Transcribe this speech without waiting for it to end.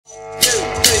Hey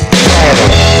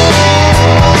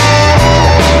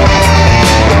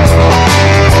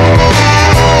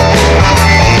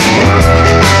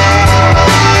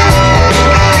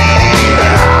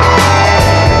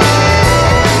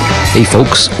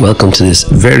folks, welcome to this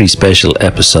very special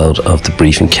episode of the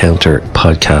Brief Encounter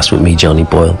podcast with me, Johnny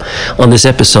Boyle. On this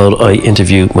episode, I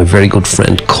interview my very good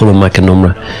friend Colm Mac Con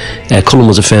Iomaire. Colm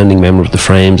was a founding member of the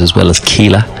Frames as well as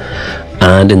Kíla,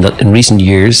 and in recent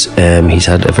years he's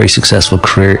had a very successful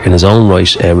career in his own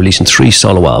right, releasing 3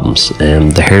 solo albums,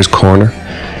 The Hare's Corner,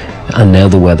 and Now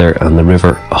the Weather and the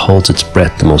River Holds Its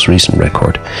Breath, the most recent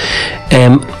record.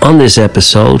 On this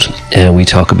episode, we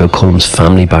talk about Colm's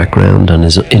family background and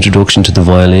his introduction to the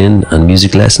violin and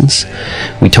music lessons.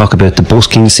 We talk about the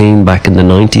busking scene back in the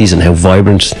 90s and how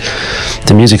vibrant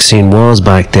the music scene was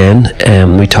back then.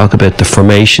 We talk about the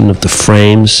formation of the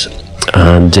Frames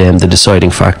and the deciding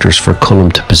factors for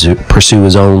Colm to pursue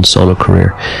his own solo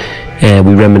career.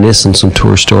 We reminisce on some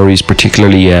tour stories,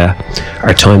 particularly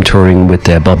our time touring with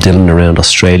Bob Dylan around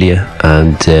Australia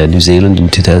and New Zealand in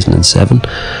 2007.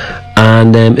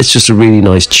 And it's just a really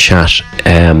nice chat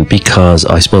because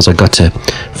I suppose I got to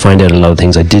find out a lot of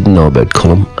things I didn't know about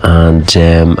Colm, and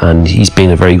he's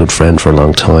been a very good friend for a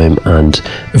long time and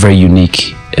a very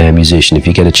unique musician. If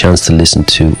you get a chance to listen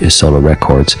to his solo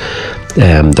records,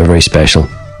 they're very special.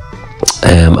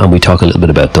 And we talk a little bit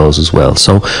about those as well.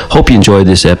 So hope you enjoyed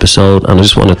this episode, and I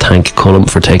just want to thank Colm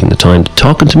for taking the time to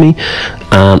talking to me,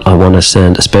 and I want to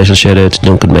send a special shout out to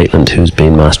Duncan Maitland, who's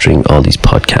been mastering all these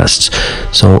podcasts.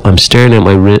 So I'm staring out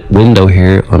my window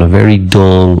here on a very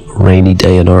dull rainy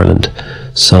day in Ireland,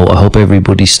 so I hope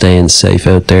everybody's staying safe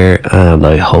out there, and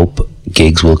I hope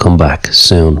gigs will come back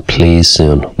soon, please,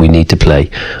 soon. We need to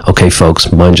play. Okay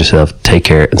folks, mind yourself, take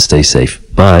care and stay safe.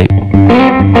 Bye.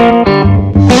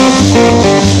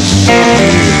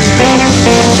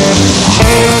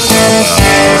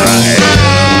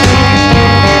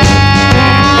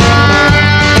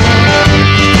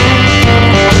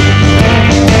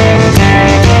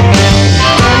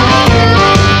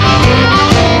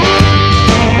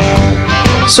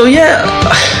 So yeah,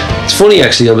 it's funny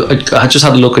actually, I just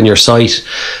had a look on your site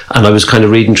and I was kind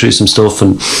of reading through some stuff,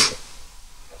 and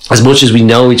as much as we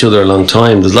know each other a long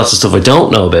time, there's lots of stuff I don't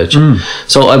know about you.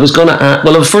 So I was going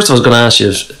to first I was going to ask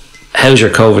you, how's your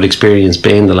COVID experience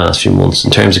been the last few months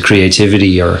in terms of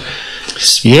creativity? Or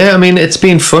yeah, I mean, it's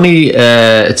been funny.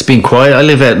 It's been quiet. I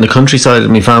live out in the countryside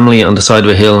with my family on the side of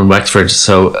a hill in Wexford,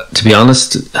 so to be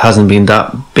honest, it hasn't been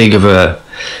that big of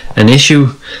an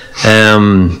issue.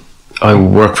 I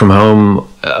work from home.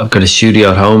 I've got a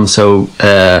studio at home, so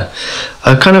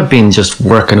I've kind of been just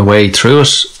working away through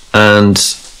it, and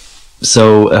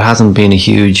so it hasn't been a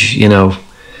huge,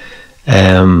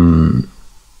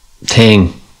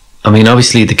 thing. I mean,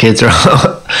 obviously the kids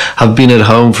have been at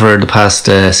home for the past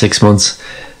 6 months,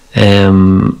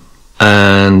 and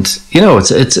it's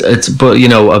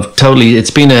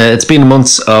been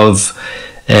months of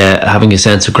having a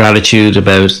sense of gratitude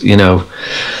about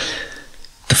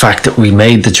the fact that we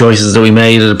made the choices that we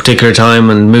made at a particular time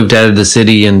and moved out of the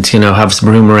city, and have some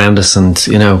room around us, and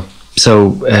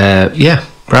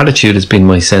gratitude has been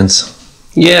my sense.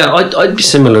 Yeah, I'd be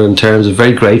similar in terms of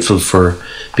very grateful for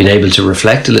being able to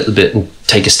reflect a little bit and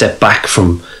take a step back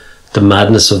from the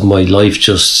madness of my life,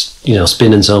 just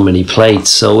spinning so many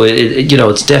plates. So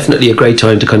it's definitely a great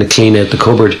time to kind of clean out the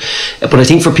cupboard. But I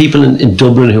think for people in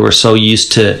Dublin who are so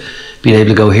used to being able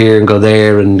to go here and go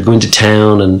there and go into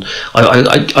town, and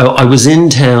I was in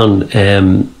town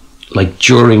like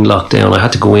during lockdown. I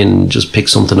had to go in and just pick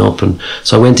something up, and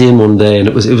so I went in one day, and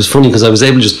it was funny because I was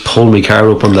able to just pull my car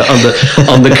up on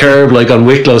the curb, like on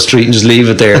Wicklow Street, and just leave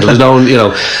it there. There was no one,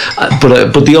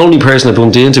 but the only person I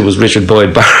bumped into was Richard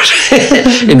Boyd Barrett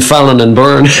in Fallon and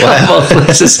Byrne, of all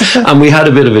places, and we had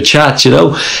a bit of a chat,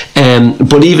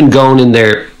 but even going in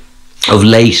there of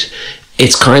late,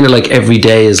 it's kind of like every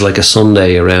day is like a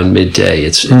Sunday around midday.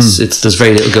 It's there's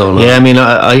very little going on. Yeah, I mean,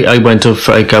 I went up.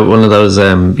 I got one of those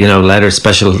letter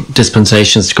special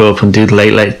dispensations to go up and do the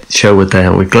late show with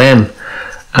Glenn,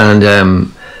 and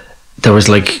there was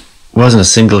wasn't a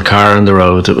single car on the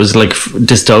road. It was like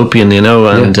dystopian,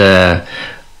 and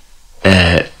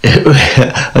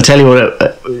I'll tell you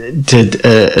what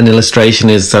an illustration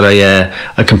is that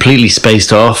I completely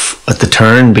spaced off at the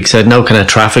turn because I had no kind of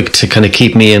traffic to kind of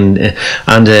keep me in,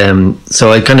 and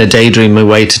so I kind of daydreamed my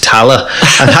way to Tala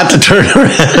and had to turn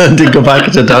around and go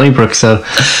back to Donnybrook. So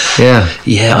yeah,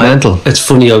 mental. It's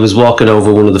funny, I was walking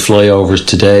over one of the flyovers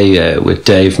today with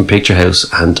Dave from Picture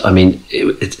House, and I mean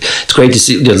it's great to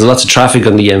see there's lots of traffic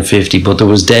on the M50, but there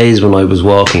was days when I was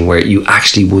walking where you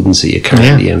actually wouldn't see a car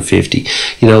on the M50.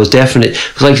 it's definitely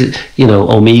like,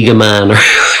 Omega Man, or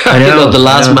the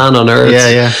last man on earth.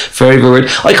 Very weird.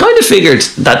 I kind of figured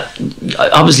that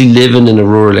obviously living in a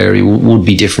rural area would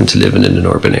be different to living in an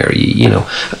urban area,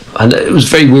 and it was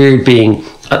very weird being.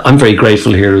 I'm very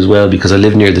grateful here as well because I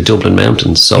live near the Dublin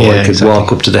mountains, so I could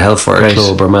walk up to the Hellfire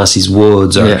Club or Massey's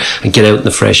Woods and get out in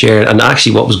the fresh air. And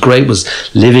actually what was great was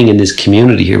living in this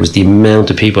community here was the amount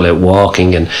of people out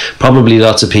walking, and probably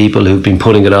lots of people who've been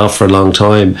putting it off for a long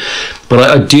time. But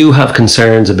I do have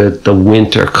concerns about the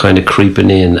winter kind of creeping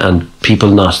in and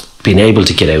people not being able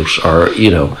to get out, or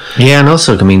and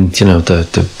also I mean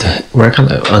we're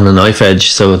kind of on the knife edge,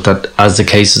 so that as the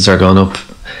cases are going up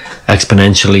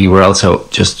exponentially, we're also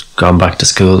just gone back to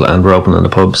school and we're opening the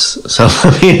pubs. So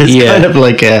I mean, it's kind of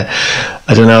like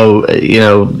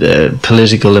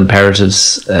political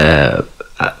imperatives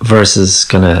versus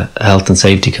kind of health and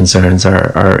safety concerns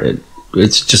are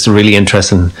it's just a really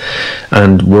interesting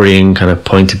and worrying kind of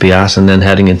point to be at, and then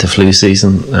heading into flu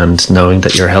season and knowing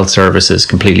that your health service is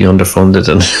completely underfunded,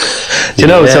 and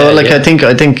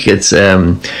I think it's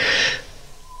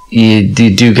you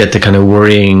do get the kind of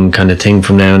worrying kind of thing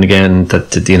from now and again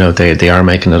that they are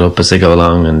making it up as they go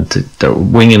along and they're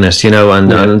winging it,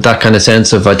 and that kind of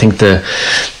sense of, I think the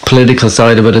political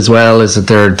side of it as well is that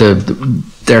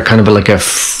they're kind of like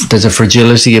there's a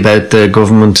fragility about the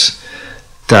government,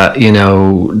 that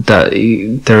that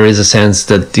there is a sense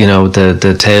that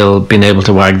the tail being able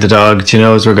to wag the dog,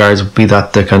 as regards be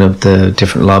that the kind of the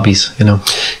different lobbies.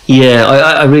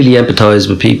 I really empathise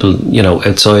with people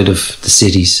outside of the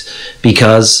cities,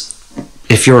 because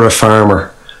if you're a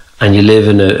farmer and you live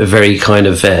in a very kind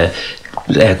of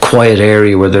quiet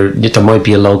area where there might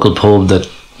be a local pub that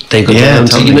they go down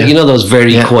to, those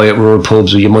very quiet rural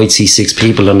pubs where you might see 6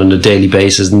 people on a daily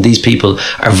basis, and these people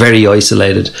are very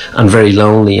isolated and very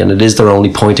lonely, and it is their only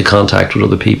point of contact with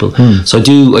other people. So I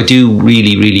do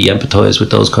really, really empathise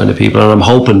with those kind of people, and I'm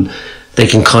hoping they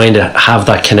can kind of have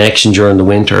that connection during the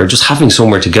winter, or just having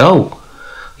somewhere to go.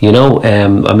 I mean,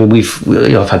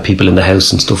 I've had people in the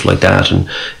house and stuff like that, and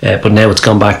but now it's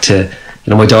gone back to,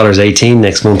 my daughter's 18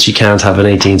 next month. She can't have an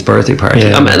 18th birthday party.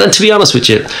 And to be honest with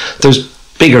you, there's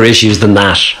bigger issues than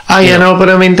that. But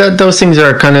I mean those things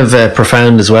are kind of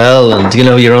profound as well, and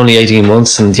you're only 18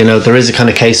 months, and there is a kind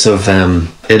of case of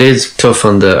it is tough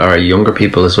on our younger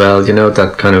people as well,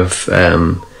 that kind of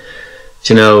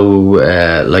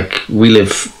like we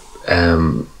live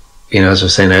as I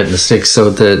was saying, out in the sticks,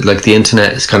 so the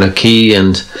internet is kind of key,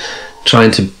 and trying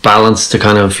to balance the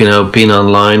kind of being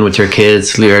online with your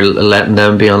kids, you're letting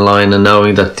them be online and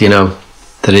knowing that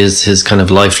that is his kind of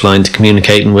lifeline to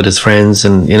communicating with his friends,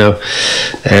 and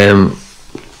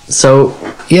so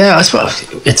I suppose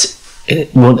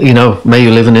may you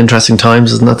live in interesting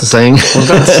times, isn't that the saying?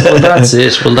 That's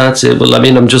it. Well, I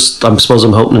mean, I suppose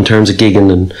I'm hoping in terms of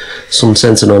gigging and some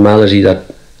sense of normality that,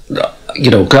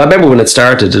 cause I remember when it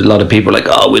started, a lot of people were like,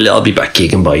 oh, we'll all be back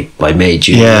gigging by May,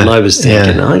 June, and I was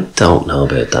thinking, I don't know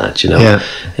about that,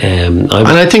 and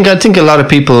I think a lot of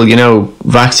people,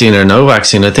 vaccine or no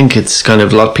vaccine, I think it's kind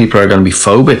of, a lot of people are going to be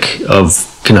phobic of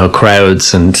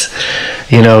crowds, and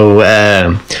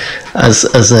as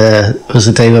was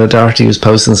it David O'Doherty was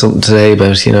posting something today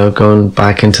about going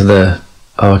back into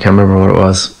I can't remember what it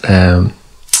was, I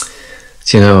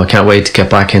can't wait to get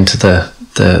back into the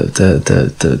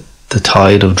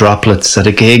tide of droplets at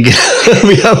a gig.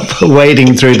 We are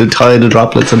wading through the tide of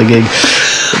droplets at a gig.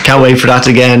 Can't wait for that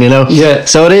again,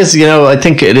 So it is, I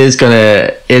think it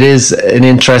is an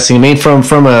interesting, I mean, from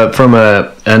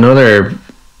another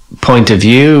point of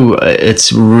view,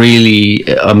 it's really,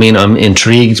 I mean, I'm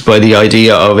intrigued by the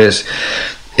idea of it.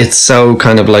 It's so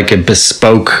kind of like a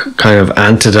bespoke kind of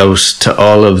antidote to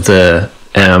all of the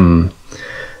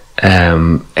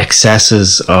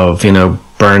excesses of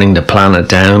burning the planet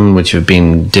down, which we've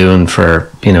been doing for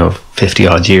 50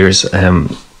 odd years,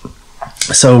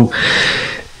 so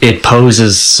it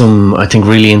poses some, I think,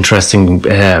 really interesting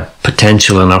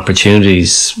potential and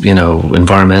opportunities,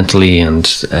 environmentally and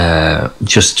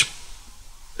just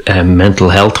mental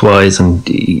health wise, and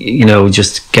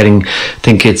just getting, I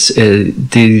think it's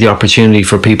the opportunity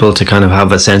for people to kind of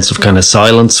have a sense of kind of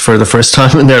silence for the first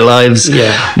time in their lives,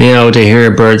 to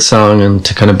hear a bird song and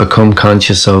to kind of become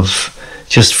conscious of,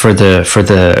 just for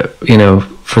the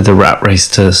rat race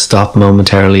to stop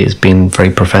momentarily, has been very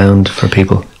profound for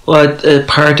people. Well,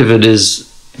 part of it is,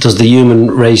 does the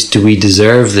human race, do we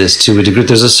deserve this to a degree?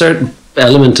 There's a certain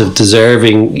element of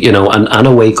deserving, and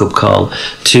a wake-up call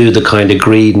to the kind of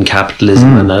greed and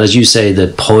capitalism, and as you say, the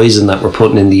poison that we're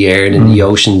putting in the air and in the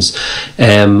oceans,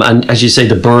 and as you say,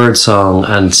 the bird song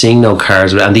and seeing no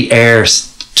cars, and the air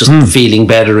just feeling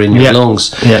better in your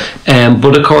lungs. Yeah.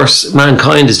 But of course,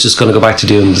 mankind is just going to go back to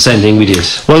doing the same thing we did.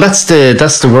 Well, that's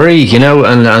the worry, you know,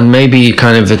 and maybe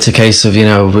kind of it's a case of, you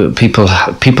know, people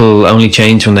only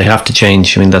change when they have to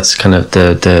change. I mean, that's kind of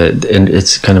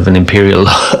it's kind of an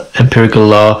empirical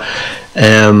law,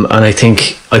 and I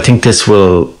think this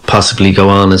will possibly go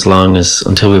on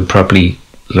until we've properly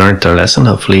learnt our lesson,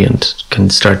 hopefully, and can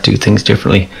start to do things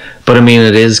differently. But I mean,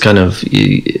 it is kind of,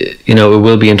 you know, it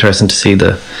will be interesting to see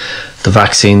the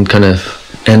vaccine kind of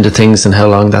end of things and how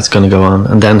long that's going to go on,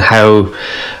 and then how,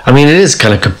 I mean, it is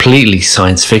kind of completely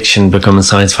science fiction becoming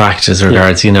science fact as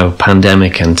regards, you know,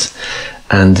 pandemic and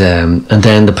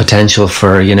then the potential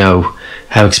for, you know,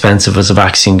 how expensive is a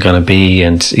vaccine going to be,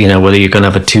 and, you know, whether you're going to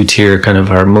have a 2-tier kind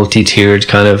of or multi-tiered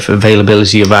kind of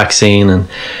availability of vaccine, and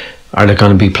are there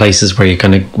going to be places where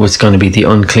what's going to be the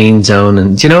unclean zone,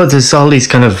 and, you know, there's all these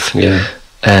kind of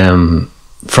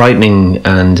frightening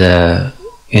and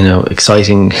you know,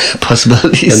 exciting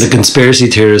possibilities. And the conspiracy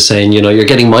theorists saying, you know, you're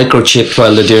getting microchipped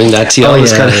while they're doing that to you.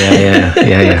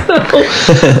 Yeah.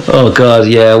 Oh God,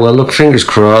 yeah. Well, look, fingers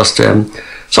crossed.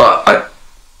 So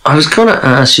I was going to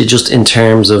ask you, just in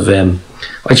terms of,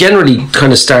 I generally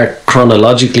kind of start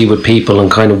chronologically with people and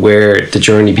kind of where the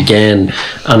journey began,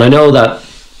 and I know that,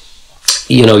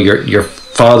 you know, your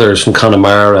father is from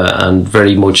Connemara and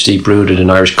very much deep rooted in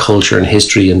Irish culture and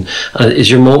history, and is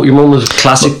your mum was a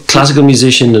classical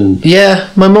musician? And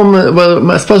my mum,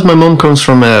 well, I suppose my mum comes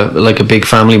from a big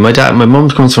family. My mum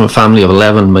comes from a family of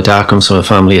 11. My dad comes from a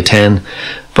family of 10.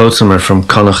 Both of them are from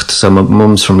Connacht. So my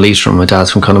mum's from Leitrim, my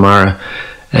dad's from Connemara.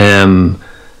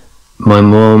 My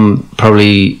mum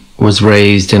probably was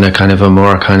raised in a kind of a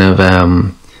more kind of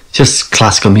just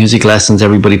classical music lessons.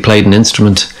 Everybody played an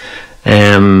instrument.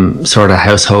 Sort of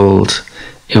household.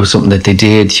 It was something that they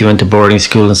did. She went to boarding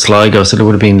school in Sligo, so there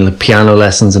would have been like piano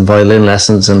lessons and violin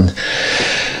lessons. And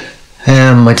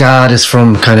my dad is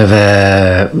from kind of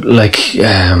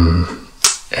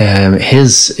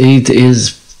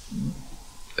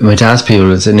my dad's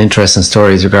people. It's an interesting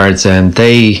story as regards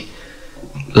they,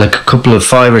 like a couple of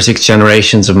 5 or 6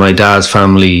 generations of my dad's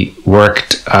family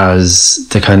worked as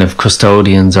the kind of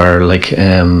custodians, or like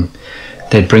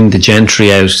they'd bring the gentry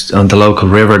out on the local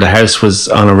river. The house was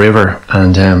on a river,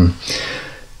 and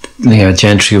you know,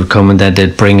 gentry would come, and then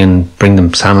they'd bring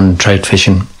them salmon and trout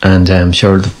fishing, and the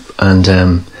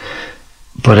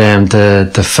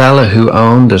fella who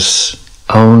owned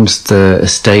the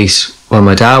estate while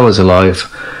my dad was alive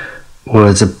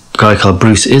was a guy called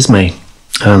Bruce Ismay,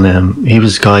 and he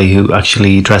was a guy who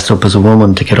actually dressed up as a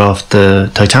woman to get off the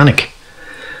Titanic,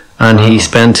 and he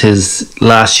spent his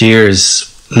last years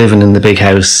living in the big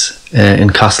house in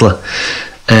Costla,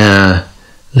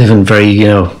 living very, you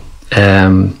know,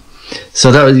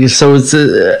 so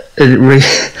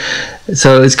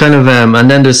it's kind of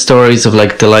and then there's stories of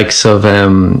like the likes of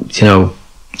you know,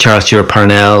 Charles Stewart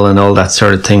Parnell and all that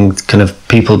sort of thing, kind of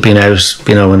people being out,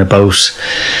 you know, in a boat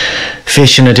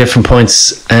fishing at different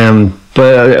points.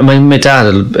 But my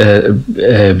dad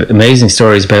had amazing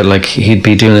stories about, like, he'd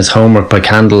be doing his homework by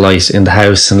candlelight in the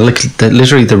house, and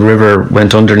literally the river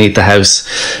went underneath the house,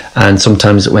 and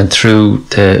sometimes it went through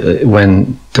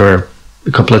when there were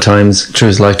a couple of times through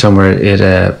his lifetime where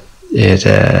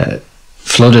it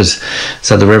flooded,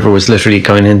 so the river was literally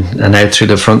going in and out through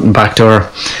the front and back door.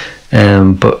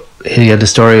 But he had a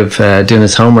story of doing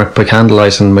his homework by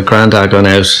candlelight, and my granddad going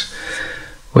out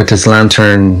with his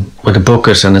lantern with a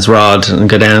bucket and his rod and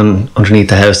go down underneath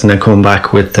the house, and then come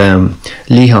back with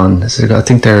lihon. So I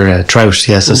think they're trout,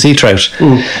 so sea trout,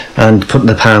 and putting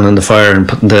the pan on the fire and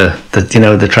putting the you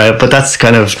know, the trout. But that's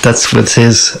what's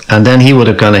his. And then he would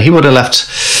have left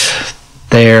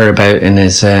there about in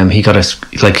his he got I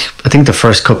think the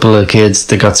first couple of kids,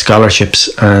 they got scholarships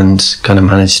and kind of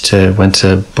went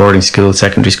to boarding school,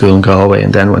 secondary school in Galway,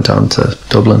 and then went on to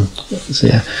Dublin. So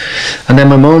yeah. And then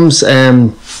my mum's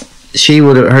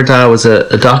her dad was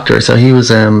a doctor, so he was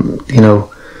you know,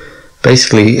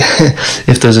 basically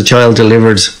if there's a child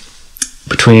delivered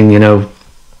between, you know,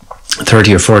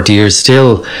 30 or 40 years,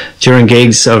 still during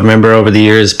gigs, I remember over the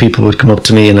years people would come up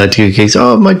to me and I'd do gigs,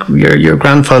 oh, your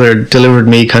grandfather delivered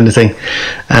me, kind of thing.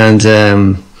 And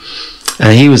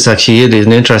he was actually, it is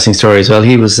an interesting story as well.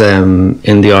 He was in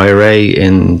the IRA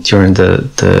during the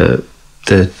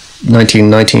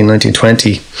 1919,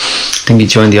 1920. I think he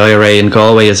joined the IRA in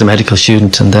Galway as a medical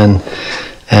student, and then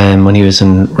when he was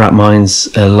in Rathmines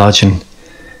lodging,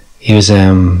 he was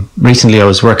recently I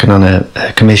was working on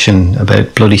a commission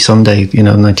about Bloody Sunday, you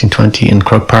know, 1920 in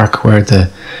Croke Park, where the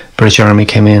British Army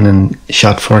came in and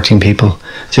shot 14 people,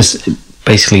 just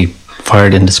basically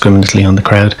fired indiscriminately on the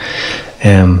crowd.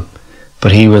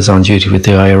 but he was on duty with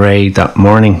the IRA that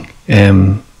morning,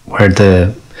 where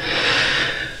the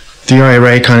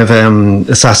IRA kind of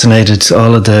assassinated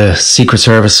all of the Secret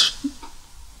Service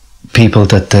people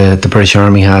that the British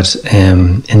Army had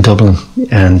in Dublin,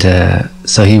 and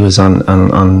so he was on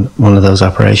one of those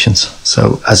operations.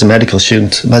 So as a medical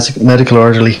student, medical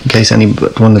orderly, in case any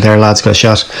one of their lads got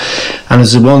shot. And it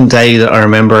was one day that I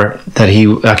remember that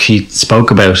he actually spoke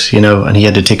about, you know, and he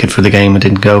had a ticket for the game and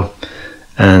didn't go,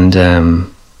 and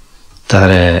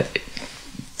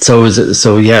so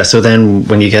then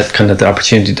when you get kind of the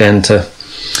opportunity then to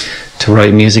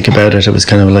write music about it, it was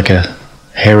kind of like a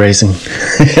hair-raising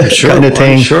kind of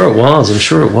thing. I'm sure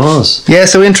it was. Yeah,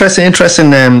 so interesting.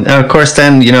 And of course,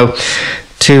 then, you know,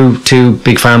 two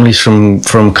big families from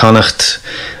Connacht,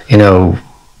 you know,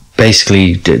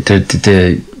 basically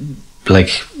the like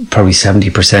probably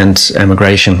 70%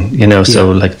 emigration, you know.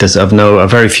 So like there's a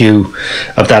very few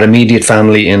of that immediate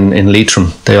family in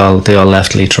Leitrim. They all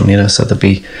left Leitrim, you know. So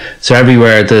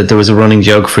everywhere there was a running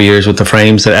joke for years with the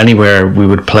Frames that anywhere we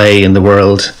would play in the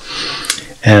world,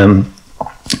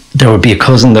 there would be a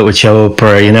cousin that would show up,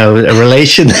 or, you know, a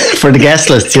relation for the guest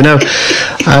list, you know.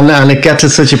 And it got to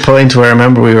such a point where I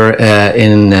remember we were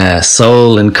in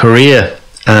Seoul in Korea,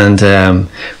 and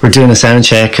we're doing a sound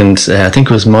check, and I think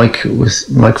it was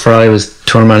Mike Fry was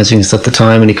tour managing us at the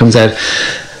time, and he comes out,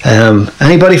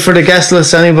 anybody for the guest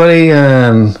list, anybody,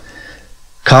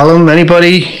 Colm,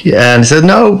 anybody? And he said,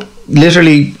 no,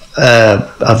 literally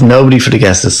I've nobody for the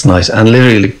guest list tonight. And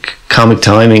literally, like, comic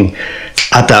timing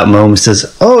at that moment,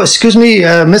 says, oh, excuse me,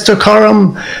 Mr.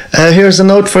 Colm, here's a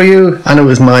note for you. And it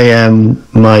was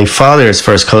my father's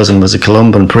first cousin was a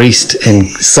Columban priest in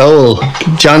Seoul,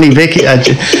 Johnny Vitti,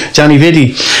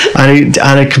 and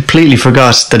I completely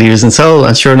forgot that he was in Seoul,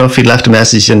 and sure enough he'd left a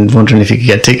message and wondering if he could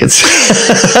get tickets.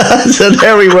 So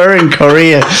there we were in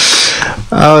Korea.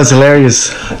 Oh, it's hilarious.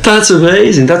 That's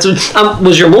amazing.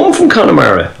 Was your mum from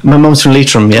Connemara? My mum's from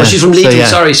Leitrim, yeah. Oh, she's from Leitrim,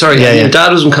 so, yeah. sorry. Yeah, Your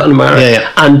dad was from Connemara.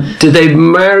 Yeah. And did they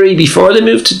marry before they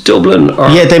moved to Dublin? Or?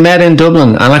 Yeah, they met in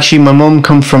Dublin. And actually my mum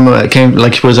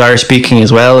was Irish speaking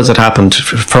as well, as it happened,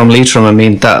 from Leitrim. I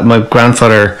mean, that my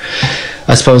grandfather,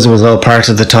 I suppose it was all part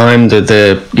of the time,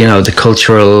 the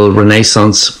cultural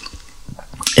renaissance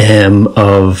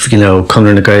of, you know,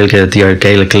 Connemara Gaeltacht, the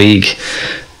Gaelic League,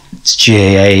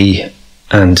 GAA,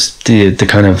 and the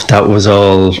kind of, that was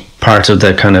all part of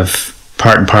the kind of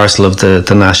part and parcel of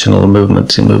the national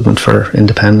movement for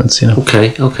independence, you know.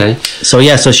 Okay. So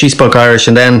she spoke Irish,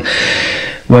 and then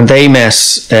when they met,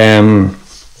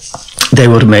 they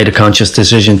would have made a conscious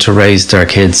decision to raise their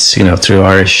kids, you know, through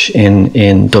Irish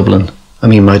in Dublin. I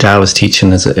mean, my dad was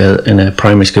teaching in a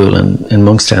primary school in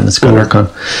Monkstown, in Colm Mac Con,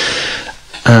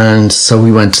 and so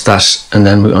we went to that, and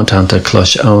then we went on to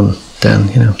Clush Owen then,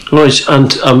 you know. Right.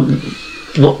 And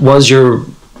what was it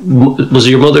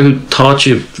your mother who taught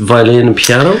you violin and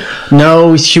piano?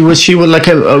 No, she would like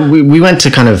we went to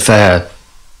kind of I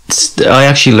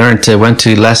actually went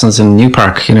to lessons in New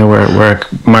Park, you know, where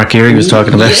Mark Erie was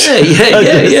talking about.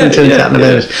 Yeah.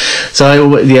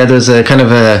 So there's a kind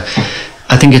of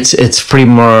I think it's pretty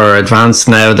more advanced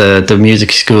now, the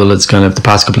music school. It's kind of the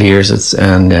past couple of years,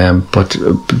 but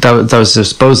that was, I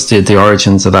suppose, the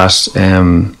origins of that.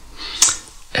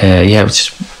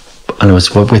 And it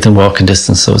was within walking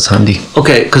distance, so it's handy.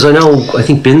 Okay, because I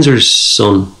think Binzer's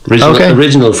son,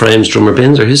 original Frames drummer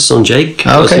Binzer, his son Jake.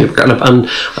 Okay. And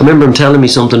I remember him telling me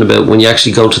something about when you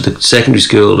actually go to the secondary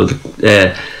school, or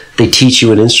they teach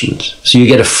you an instrument, so you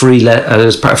get a free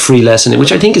lesson,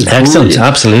 which I think is excellent. Brilliant.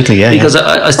 Absolutely, yeah. Because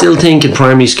I still think in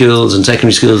primary schools and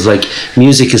secondary schools, like,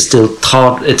 music is still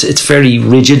taught. It's very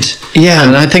rigid. Yeah,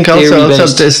 and I think also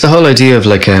it's the whole idea of,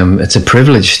 like, it's a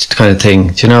privileged kind of thing.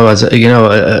 Do you know?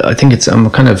 I think I'm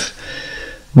kind of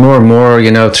more and more,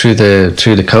 you know, through the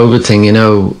COVID thing, you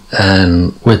know,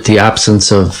 and with the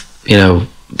absence of, you know,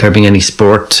 there being any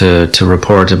sport to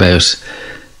report about.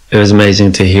 It was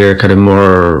amazing to hear kind of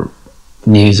more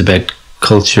news about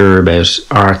culture, about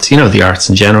arts, you know, the arts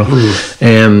in general.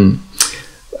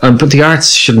 But the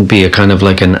arts shouldn't be a kind of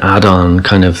like an add-on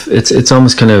kind of, it's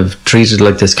almost kind of treated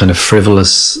like this kind of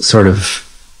frivolous sort of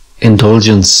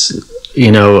indulgence,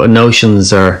 you know,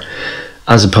 notions, are,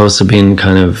 as opposed to being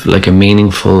kind of like a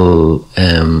meaningful,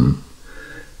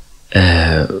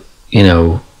 you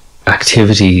know,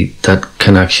 activity that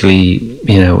can actually,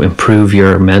 you know, improve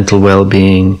your mental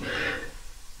well-being.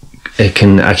 It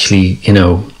can actually, you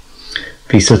know,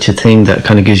 be such a thing that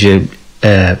kind of gives you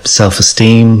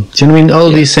self-esteem. Do you know what I mean? All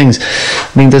these things.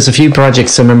 I mean, there's a few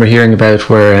projects I remember hearing about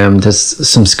where there's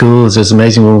some schools. There's an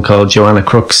amazing woman called Joanna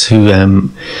Crooks who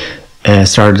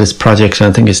started this project, and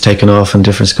I think it's taken off in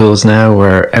different schools now,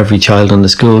 where every child in the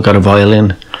school got a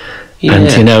violin. Yeah.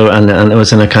 And you know, and it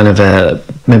was in a kind of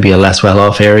maybe a less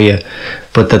well-off area,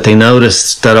 but that they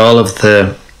noticed that all of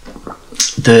the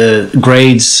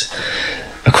grades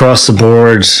across the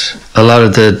board, a lot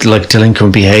of the like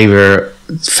delinquent behaviour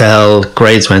fell,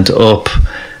 grades went up,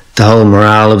 the whole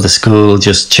morale of the school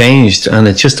just changed. And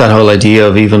it's just that whole idea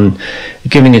of even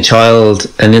giving a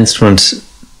child an instrument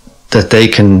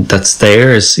that's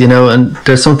theirs, you know. And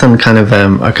there's something kind of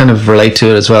I kind of relate to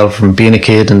it as well from being a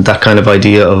kid, and that kind of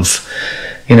idea of,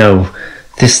 you know,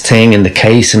 this thing in the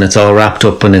case and it's all wrapped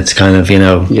up and it's kind of, you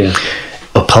know,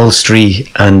 upholstery,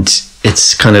 and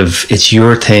it's kind of, it's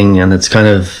your thing, and it's kind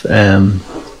of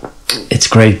it's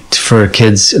great for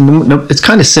kids. It's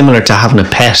kind of similar to having a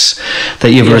pet,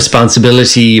 that you have a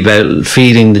responsibility about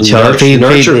feeding the child, feed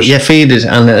it,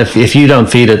 and if you don't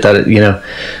feed it, that it, you know,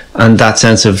 and that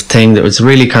sense of thing, that was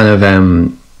really kind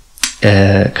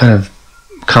of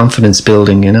confidence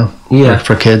building, you know,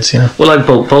 for kids, you know. Well, I have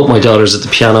both my daughters at the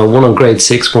piano, one in grade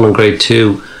 6, one in grade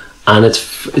 2, and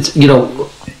it's you know,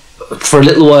 for a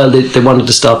little while they wanted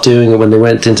to stop doing it when they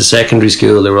went into secondary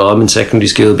school. They were, I'm in secondary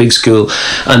school, big school,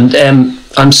 and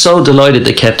I'm so delighted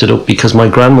they kept it up, because my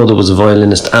grandmother was a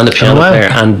violinist and a piano player,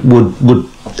 and would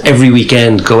every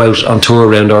weekend go out on tour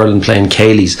around Ireland playing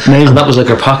Céilís, and that was like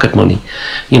her pocket money,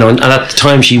 you know. And at the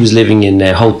time she was living in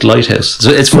Holt Lighthouse. So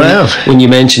it's funny when you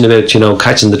mention about, you know,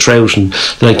 catching the trout, and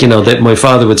like, you know, that my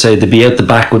father would say they'd be out the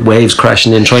back with waves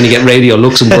crashing in, trying to get Radio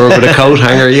Luxembourg with a coat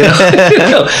hanger, you know. You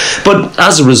know? But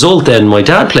as a result, then my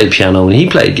dad played piano and he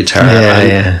played guitar.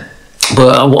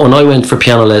 But when I went for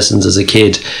piano lessons as a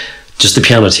kid, just the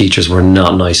piano teachers were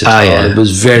not nice at all. It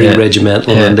was very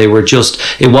regimental, and they were just,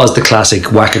 it was the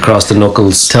classic whack across the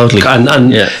knuckles. Totally. And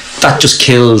that just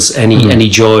kills any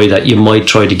joy that you might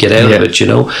try to get out of it, you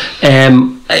know.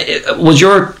 Was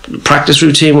your practice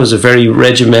routine, was it very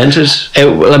regimented?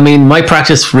 Well, I mean, my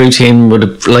practice routine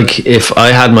would, like, if I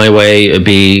had my way, it'd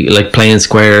be like playing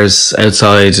squares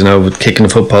outside, you know, with kicking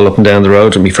the football up and down the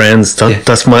road with my friends.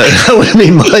 That's that would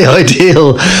be my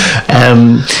ideal.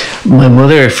 My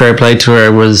mother, fair play to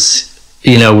her, was,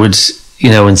 you know, would,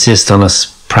 you know, insist on us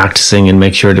practicing and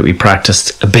make sure that we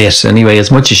practiced a bit anyway,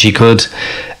 as much as she could.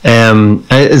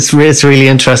 It's really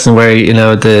interesting where, you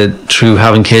know, through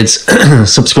having kids,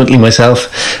 subsequently myself,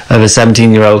 I have a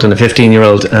 17-year-old and a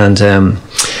 15-year-old, and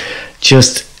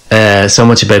just so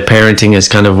much about parenting is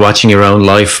kind of watching your own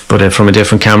life, but from a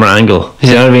different camera angle,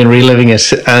 you know what I mean, reliving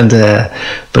it. And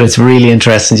but it's really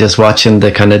interesting just watching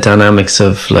the kind of dynamics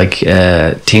of like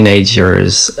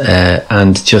teenagers,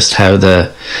 and just how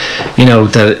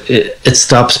it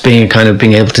stops being kind of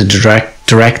being able to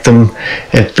direct them.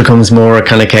 It becomes more a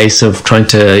kind of case of trying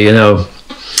to, you know,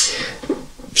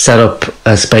 set up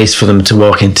a space for them to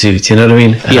walk into. Do you know what I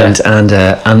mean? And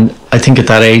I think at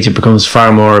that age it becomes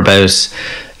far more about,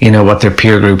 you know, what their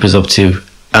peer group is up to.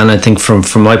 And I think from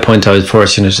my point, I was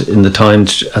fortunate in the time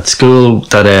at school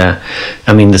that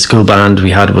I mean, the school band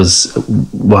we had was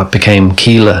what became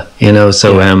Kíla, you know.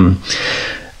 So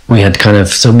we had kind of,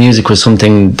 so music was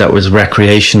something that was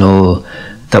recreational,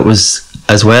 that was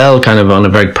as well kind of on a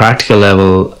very practical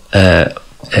level.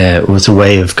 It was a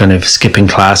way of kind of skipping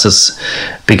classes,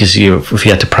 because if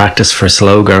you had to practice for a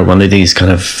slog or one of these kind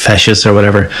of feshes or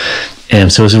whatever. So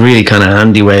it was a really kind of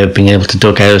handy way of being able to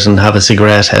duck out and have a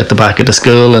cigarette out the back of the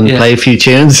school and play a few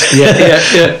tunes.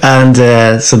 And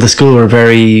so the school were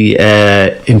very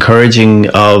encouraging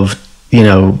of, you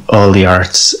know, all the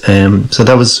arts. So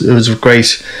it was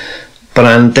great.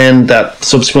 But then that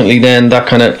subsequently that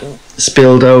kind of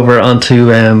spilled over onto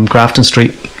Grafton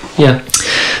Street.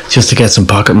 Just to get some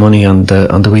pocket money on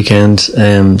the weekend.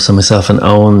 So myself and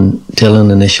Owen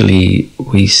Dillon, initially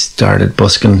we started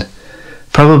busking,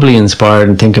 probably inspired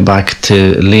and thinking back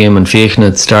to Liam and Fiachna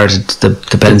had started the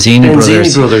Benzini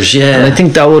Brothers. And I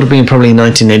think that would have been probably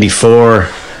 1984,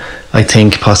 I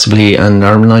think, possibly, or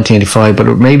 1985,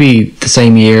 but maybe the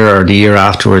same year or the year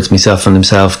afterwards. Myself and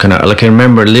himself kind of, like, I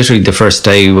remember literally the first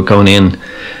day we were going in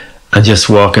and just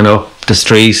walking up the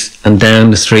street and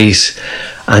down the street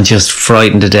and just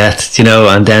frightened to death, you know,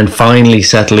 and then finally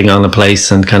settling on a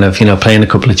place and kind of, you know, playing a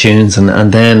couple of tunes,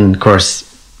 and then of course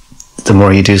the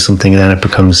more you do something, then it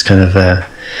becomes kind of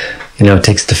you know, it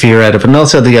takes the fear out of it. And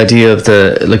also the idea of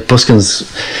like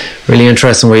busking's really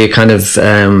interesting, where you kind of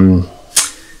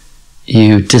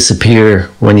you disappear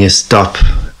when you stop,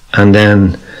 and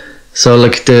then so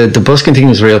like the busking thing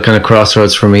was real kind of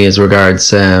crossroads for me as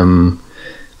regards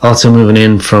also moving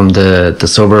in from the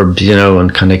suburbs, you know,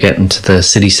 and kind of getting to the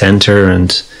city centre,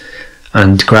 and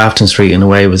Grafton Street in a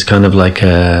way was kind of like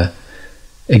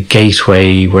a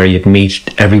gateway where you'd meet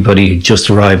everybody who just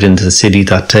arrived into the city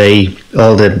that day,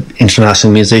 all the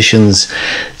international musicians,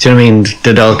 do you know what I mean?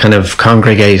 They'd all kind of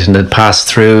congregate and they'd pass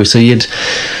through. So you'd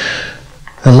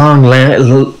a long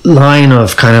line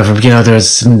of kind of, you know, I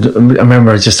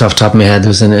remember just off the top of my head, there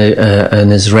was an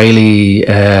Israeli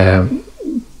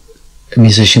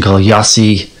musician called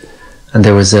Yossi, and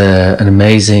there was an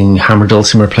amazing hammer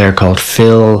dulcimer player called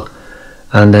Phil.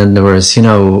 And then there was, you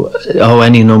know,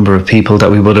 any number of people that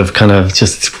we would have kind of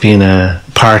just been a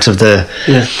part of the.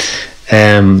 Yeah.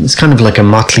 It's kind of like a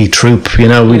motley troupe, you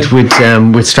know.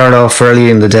 We'd start off early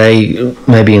in the day,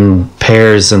 maybe in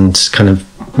pairs, and kind of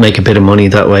make a bit of money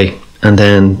that way. And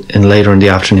then later in the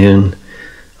afternoon,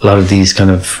 a lot of these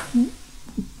kind of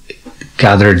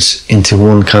gathered into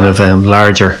one kind of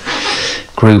larger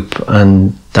group,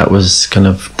 and that was kind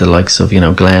of the likes of, you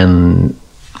know, Glenn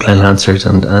Hansard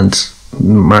and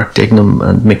Mark Dignam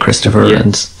and Mick Christopher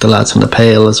and the lads from the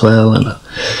Pale as well, and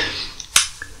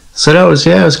so that was,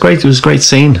 it was great. It was a great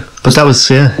scene. But that was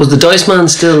was the Dice Man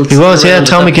still? He was,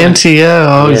 Tom McGinty,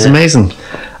 he's amazing.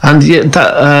 And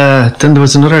that then there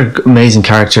was another amazing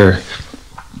character,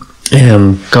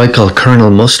 guy called Colonel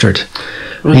Mustard.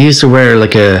 Right. He used to wear he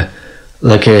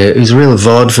was a real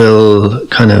vaudeville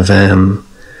kind of,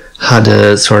 had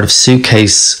a sort of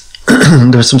suitcase.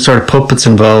 There was some sort of puppets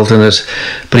involved in it,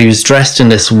 but he was dressed in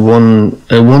this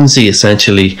onesie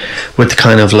essentially, with the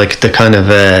kind of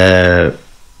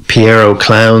Pierrot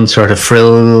clown sort of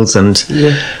frills, and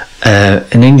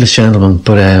an English gentleman.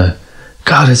 But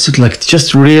God, it's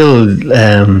just real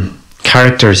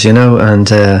characters, you know,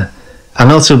 and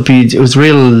also it was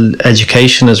real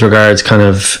education as regards kind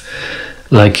of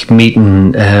like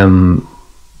meeting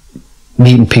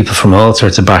people from all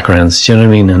sorts of backgrounds, do you know what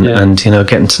I mean? And you know,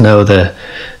 getting to know the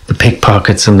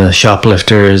pickpockets and the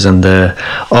shoplifters and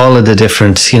all of the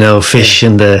different, you know, fish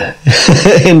in the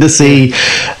in the sea.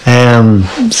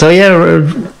 So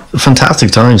fantastic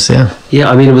times. I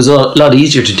mean, it was a lot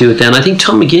easier to do it then. I think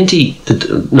Tom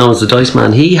McGinty, known as the Dice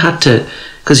Man, he had to,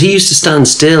 because he used to stand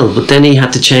still, but then he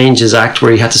had to change his act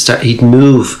where he'd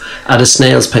move at a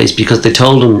snail's pace because they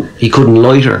told him he couldn't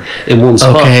loiter in one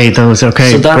spot. So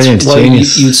that's brilliant, why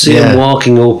you'd see him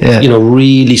walking up, you know,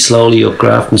 really slowly up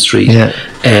Grafton Street.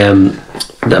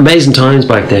 Amazing times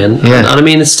back then. And I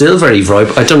mean, it's still very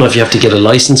vibrant. I don't know if you have to get a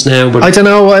license now, but I don't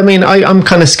know. I mean, I'm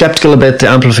kind of skeptical about the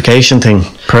amplification thing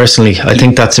personally. I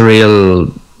think that's a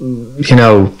real, you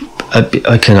know,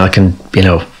 I can you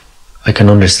know, I can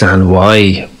understand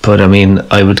why, but I mean,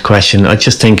 I would question. I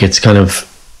just think it's kind of,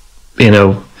 you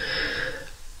know,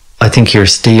 I think you're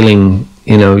stealing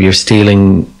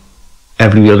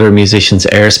every other musician's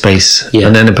airspace,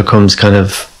 and then it becomes kind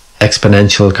of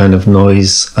exponential kind of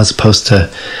noise, as opposed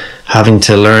to having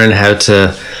to learn how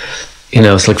to, you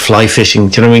know, it's like fly fishing,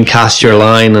 do you know what I mean? Cast your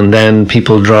line and then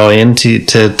people draw in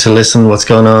to listen what's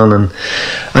going on,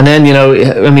 and then, you know,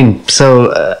 I mean,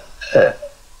 so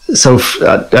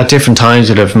at different times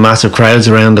we'd have massive crowds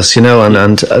around us, you know,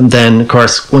 and then of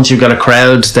course once you've got a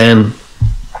crowd, then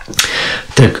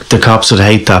the cops would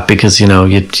hate that, because, you know,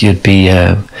 you'd be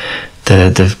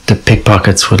the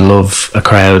pickpockets would love a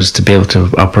crowd to be able to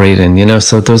operate in, you know.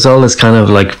 So there was all this kind of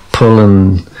like pull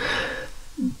and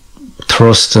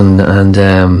thrust and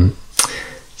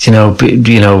you know,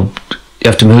 you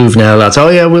have to move now, lads. Oh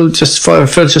yeah, we'll just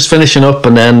finishing up,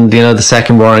 and then, you know, the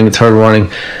second warning, the third warning.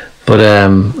 But I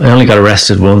only got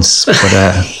arrested once, but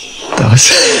that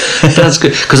was that's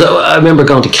good, because I remember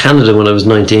going to Canada when I was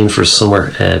 19 for a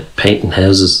summer, painting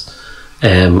houses.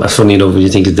 Funny enough, when you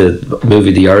think of the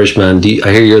movie The Irishman,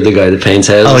 I hear you're the guy that paints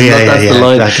houses. Oh yeah, that's the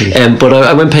line. Exactly. But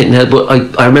I went painting houses.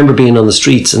 But I remember being on the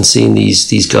streets and seeing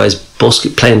these guys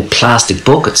playing plastic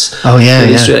buckets. Oh yeah.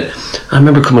 I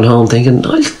remember coming home thinking,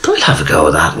 I'll have a go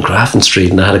at that in Grafton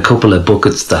Street, and I had a couple of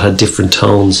buckets that had different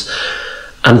tones.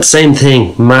 And same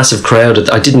thing, massive crowd.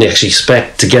 I didn't actually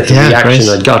expect to get the reaction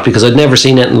I'd got, because I'd never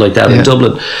seen anything like that in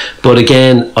Dublin. But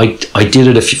again, I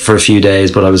did it for a few days,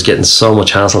 but I was getting so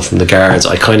much hassle from the guards.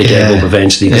 I kind of gave up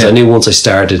eventually, because I knew once I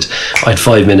started, I had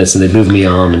 5 minutes and they'd move me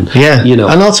on. And, you know.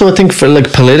 And also I think for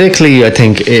like politically, I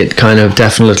think it kind of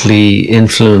definitely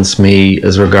influenced me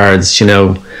as regards, you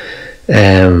know,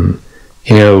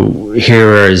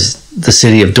 here is the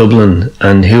city of Dublin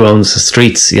and who owns the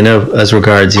streets, you know, as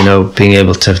regards, you know, being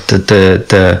able to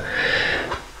the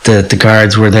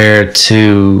guards were there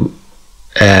to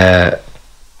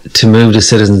move the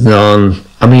citizens on.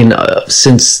 I mean,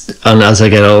 and as I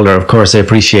get older, of course I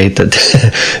appreciate that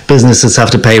businesses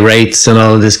have to pay rates and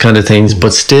all of this kind of things,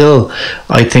 but still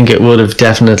I think it would have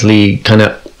definitely kind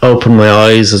of opened my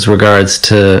eyes as regards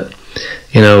to,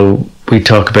 you know, we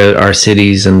talk about our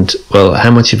cities and, well, how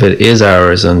much of it is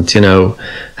ours, and, you know,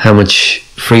 how much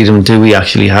freedom do we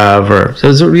actually have? Or,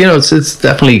 you know, it's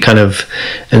definitely kind of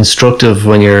instructive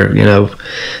when you're, you know,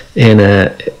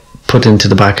 put into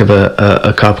the back of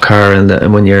a cop car,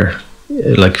 and when you're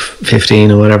like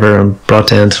 15 or whatever, and brought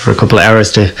down for a couple of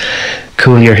hours to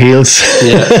cool your heels.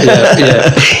 Yeah.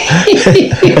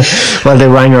 While they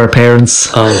rang our parents.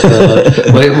 Oh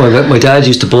God. My dad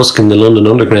used to busk in the London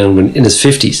Underground in his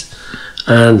 50s,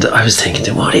 and I was thinking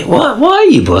to him, why are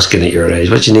you busking at your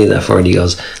age? What do you need that for? And he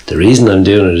goes, the reason I'm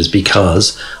doing it is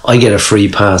because I get a free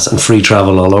pass and free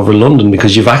travel all over London,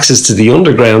 because you've access to the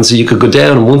Underground, so you could go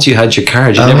down, and once you had your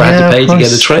card, you never had to pay to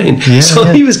get a train.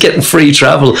 He was getting free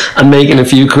travel and making a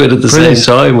few quid at the same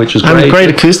time, which was great. And great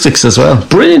acoustics as well.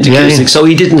 Brilliant acoustics. So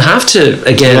he didn't have to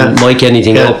mic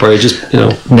anything up, or just, you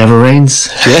know, never rains.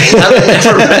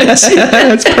 Never rains.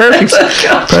 It's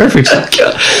perfect.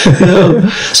 No.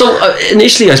 So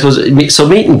initially, I suppose, so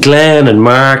meeting Glenn and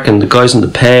Mark and the guys in the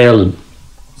Pale, and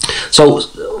so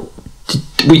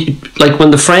we, like,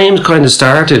 when the Frames kind of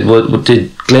started,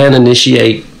 did Glenn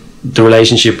initiate the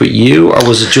relationship with you, or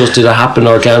was it just, did it happen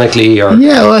organically? Or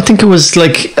well, I think it was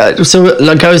like I was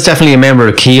definitely a member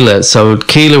of Kíla, so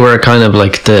Kíla were kind of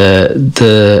like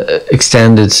the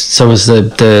extended, so it was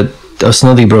the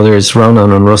Snuddy brothers,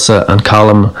 Ronan and Russa and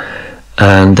Colm,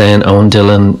 and then Owen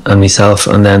Dillon and myself,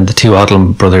 and then the two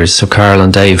Odlum brothers, so Carl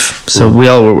and Dave. So we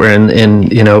all were in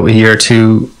you know, a year or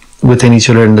two within each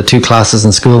other in the two classes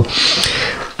in school.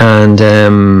 And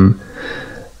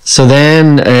so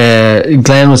then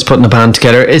Glenn was putting a band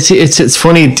together. It's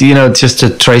funny, you know, just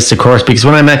to trace the course, because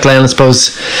when I met Glenn, I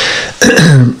suppose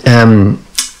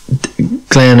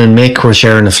Glenn and Mick were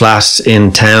sharing a flat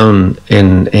in town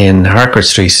in Harcourt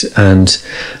Street, and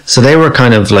so they were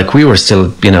kind of like, we were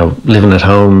still, you know, living at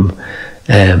home.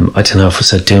 I don't know if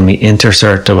it was doing me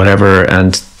intercert or whatever,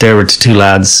 and they were the two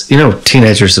lads, you know,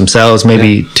 teenagers themselves,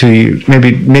 maybe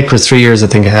Mick was 3 years, I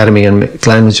think, ahead of me, and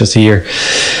Glenn was just a year.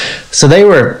 So they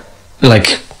were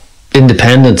like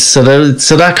independent. So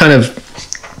that kind of,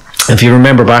 if you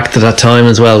remember back to that time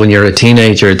as well, when you're a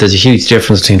teenager, there's a huge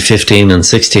difference between 15 and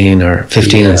 16, or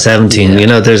 15 and 17. You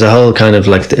know, there's a whole kind of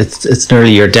like, it's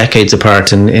nearly your decades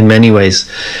apart in many ways.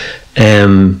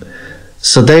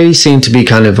 So they seem to be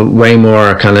kind of way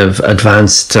more kind of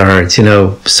advanced, or, you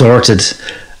know, sorted.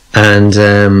 And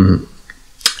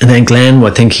then Glenn, I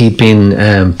think he'd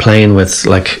been playing with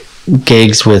like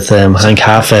gigs with Hank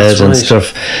Halfhead and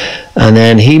stuff. And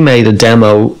then he made a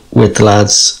demo with the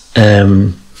lads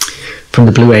from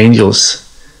the Blue Angels,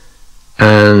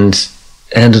 and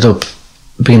ended up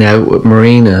being out with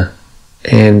Marina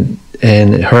in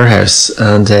her house,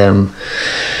 and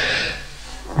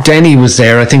Denny was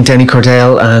there, I think Denny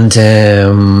Cordell, and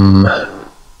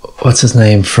what's his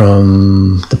name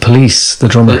from the Police, the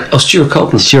drummer, Stuart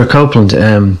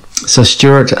Copeland. So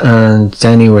Stuart and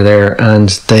Denny were there, and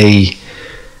they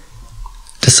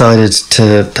decided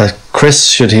that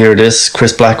Chris should hear this,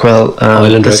 Chris Blackwell,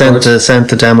 and they sent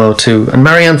the demo to, and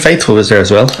Marianne Faithfull was there as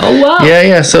well. Oh wow.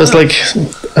 Yeah, so it's like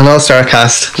an all-star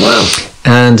cast. Wow.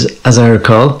 And as I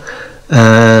recall,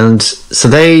 and so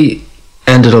they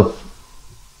ended up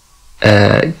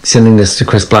sending this to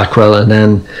Chris Blackwell, and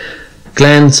then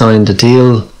Glenn signed a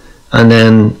deal, and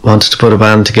then wanted to put a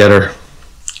band together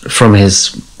from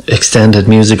his extended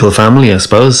musical family, I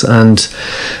suppose. And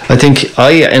I think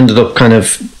I ended up kind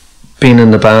of being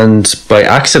in the band by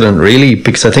accident, really,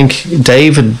 because I think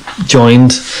Dave had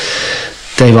joined,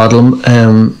 Dave Odlum,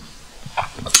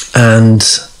 and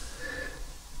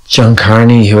John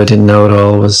Carney, who I didn't know at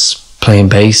all, was playing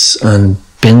bass, and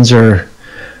Binzer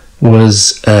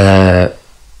was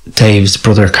Dave's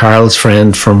brother Carl's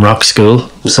friend from rock school.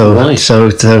 So right.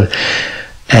 so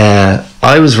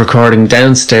I was recording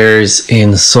downstairs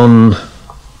in Sun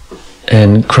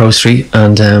in Crow Street,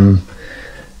 and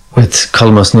with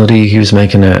Colm Snuddy, he was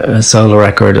making a solo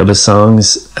record of his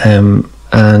songs, and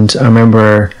I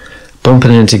remember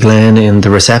bumping into Glenn in the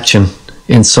reception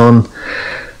in Sun,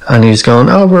 and he was going,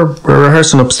 "Oh, we're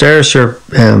rehearsing upstairs, sure,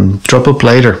 drop up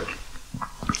later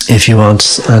if you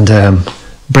want, and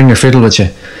bring your fiddle with you."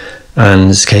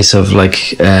 And it's a case of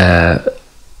like,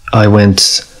 I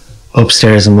went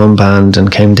upstairs in one band and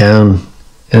came down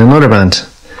in another band.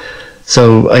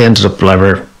 So I ended up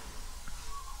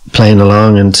playing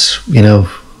along, and, you know,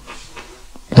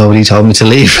 nobody told me to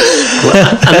leave.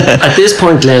 Well, and at this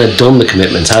point, Glenn had done the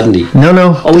commitments, hadn't he?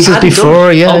 No. Oh, this is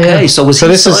before, yeah. Okay, so was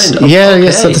he signed?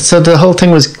 Okay. So the whole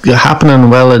thing was happening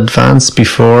well advanced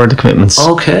before the commitments.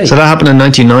 Okay. So that happened in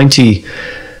 1990.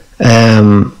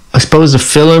 I suppose the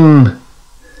film,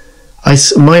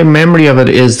 My memory of it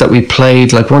is that we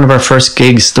played like one of our first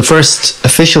gigs. The first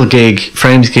official gig,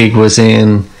 Frames gig, was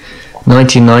in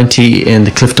 1990 in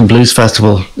the Clifton Blues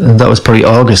Festival, and that was probably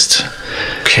August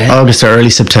or early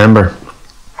September.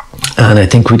 And I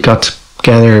think we'd got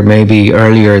together maybe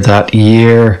earlier that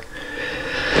year,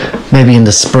 maybe in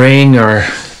the spring or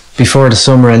before the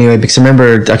summer anyway, because I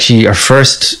remember actually our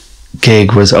first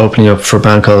gig was opening up for a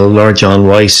band called Lord John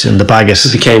White in the Baggett.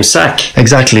 It became Sack.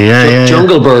 Exactly, yeah.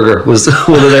 Jungle Burger was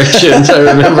one of their tunes. I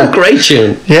remember, great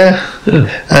tune. Yeah.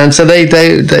 And so they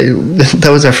that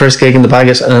was our first gig in the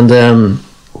Baggett, and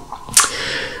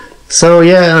so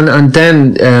yeah, and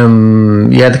then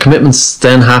the commitments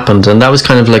then happened, and that was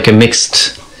kind of like a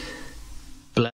mixed